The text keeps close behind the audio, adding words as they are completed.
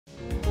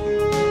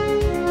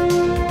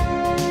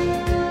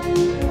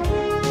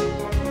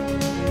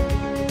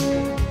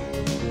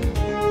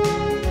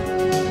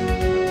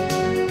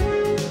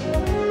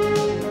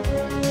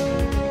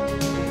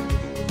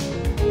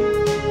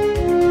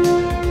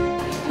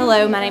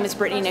Hello, my name is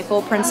Brittany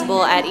Nickel,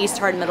 principal at East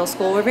Hardin Middle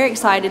School. We're very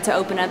excited to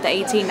open up the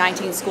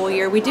 18-19 school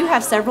year. We do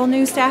have several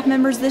new staff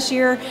members this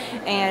year,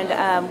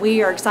 and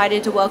we are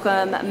excited to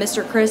welcome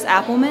Mr. Chris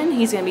Appleman.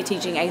 He's going to be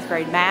teaching 8th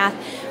grade math.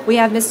 We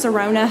have Miss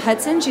Serona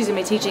Hudson. She's going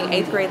to be teaching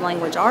 8th grade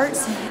language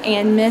arts,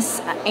 and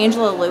Miss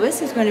Angela Lewis,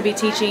 who's going to be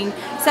teaching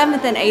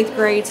 7th and 8th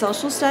grade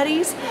social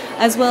studies,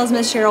 as well as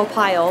Miss Cheryl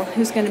Pyle,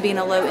 who's going to be in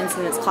a low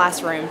incidence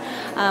classroom.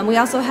 We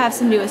also have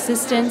some new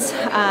assistants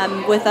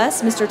with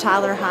us, Mr.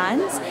 Tyler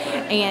Hines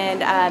and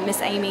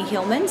Miss Amy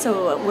Hillman,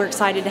 so we're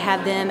excited to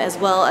have them, as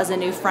well as a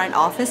new front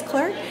office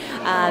clerk,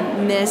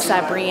 Miss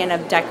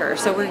Brianna Decker.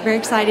 So we're very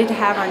excited to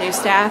have our new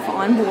staff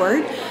on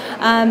board.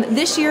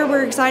 This year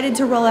we're excited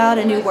to roll out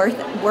a new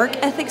work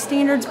ethic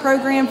standards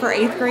program for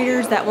 8th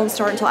graders that won't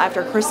start until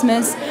after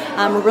Christmas.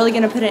 We're really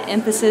going to put an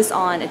emphasis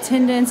on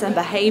attendance and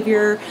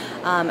behavior,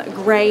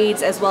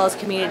 grades, as well as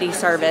community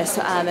service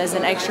as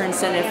an extra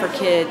incentive for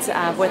kids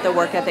with the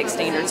work ethic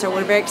standards. So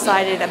we're very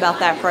excited about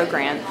that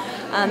program.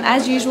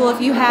 As usual, if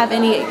you have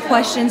any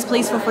questions,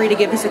 please feel free to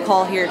give us a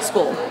call here at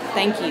school.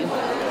 Thank you.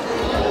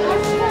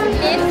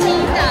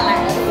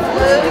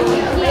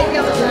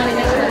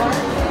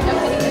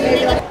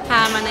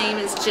 Hi, my name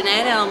is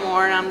Jeanette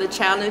Elmore, and I'm the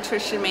Child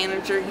Nutrition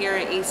Manager here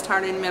at East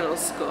Hardin Middle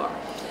School.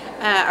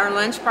 Our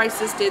lunch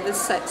prices did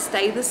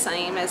stay the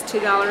same as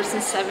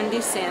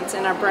 $2.70,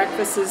 and our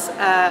breakfast is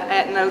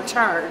at no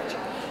charge.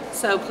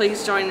 So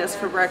please join us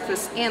for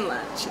breakfast and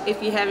lunch.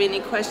 If you have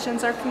any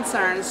questions or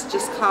concerns,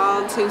 just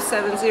call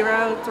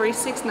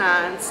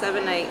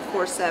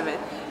 270-369-7847.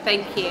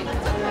 Thank you.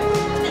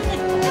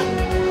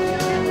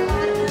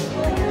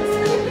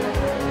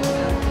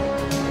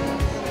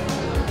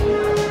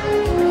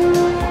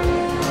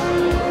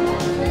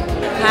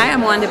 Hi,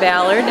 I'm Wanda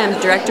Ballard. I'm the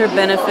Director of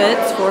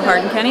Benefits for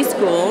Hardin County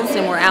Schools,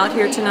 and we're out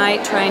here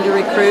tonight trying to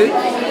recruit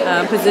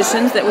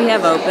positions that we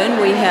have open.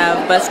 We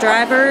have bus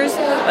drivers,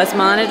 bus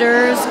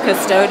monitors,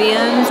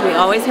 custodians. We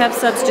always have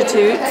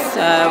substitutes,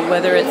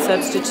 whether it's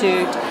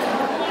substitute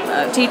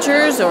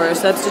teachers or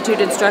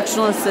substitute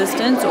instructional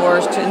assistants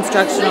or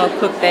instructional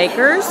cook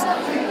bakers,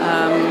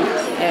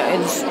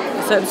 and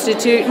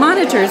substitute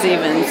monitors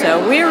even.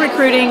 So we're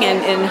recruiting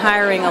and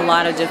hiring a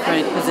lot of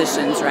different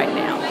positions right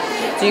now.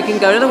 So you can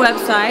go to the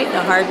website,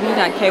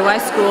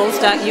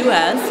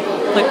 hardin.kyschools.us,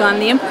 click on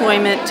the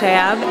employment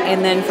tab,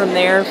 and then from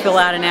there fill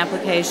out an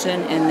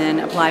application and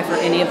then apply for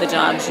any of the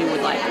jobs you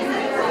would like.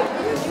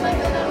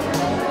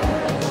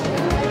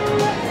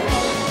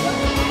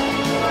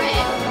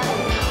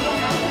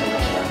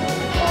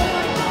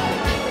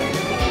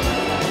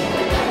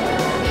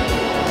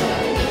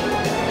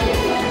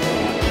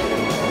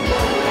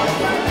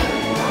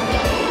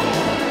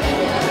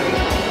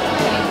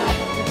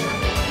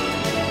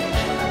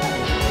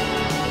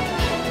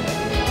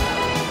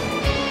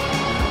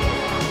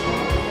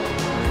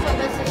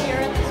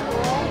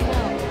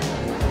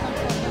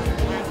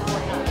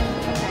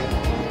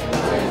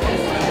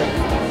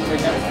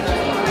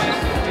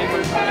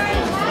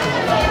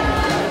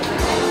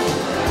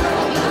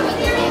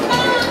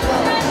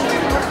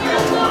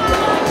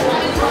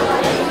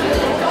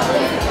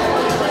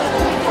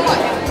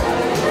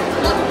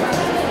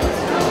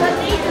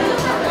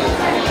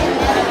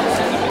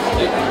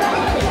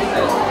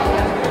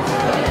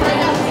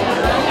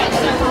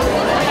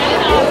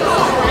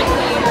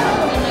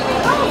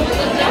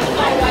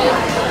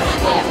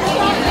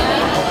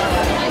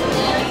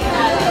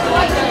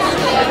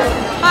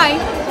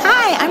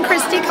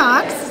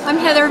 I'm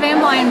Heather Van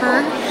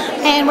Bleinberg,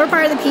 and we're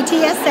part of the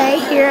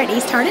PTSA here at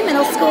East Hardin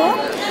Middle School.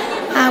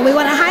 We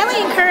want to highly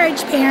encourage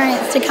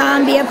parents to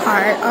come be a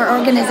part. Our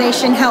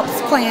organization helps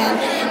plan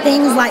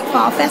things like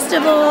fall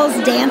festivals,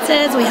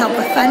 dances. We help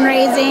with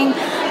fundraising.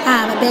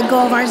 A big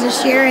goal of ours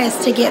this year is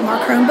to get more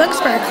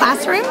Chromebooks for our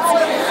classrooms.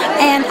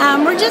 And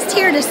we're just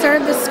here to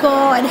serve the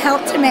school and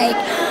help to make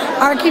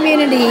our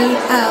community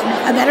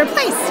a better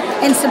place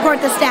and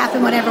support the staff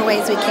in whatever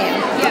ways we can.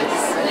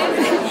 Yes.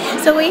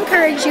 So we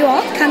encourage you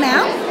all to come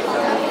out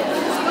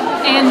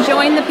and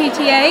join the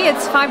PTA.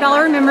 It's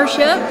 $5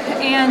 membership,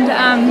 and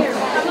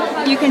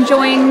you can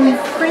join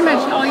pretty much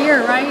all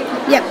year, right?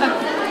 Yep.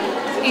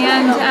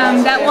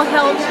 And that will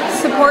help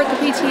support the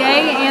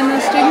PTA and the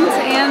students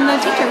and the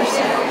teachers.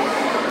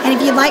 And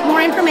if you'd like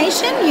more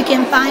information, you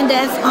can find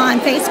us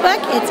on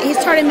Facebook. It's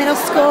East Hardin Middle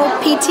School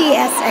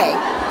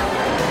PTSA.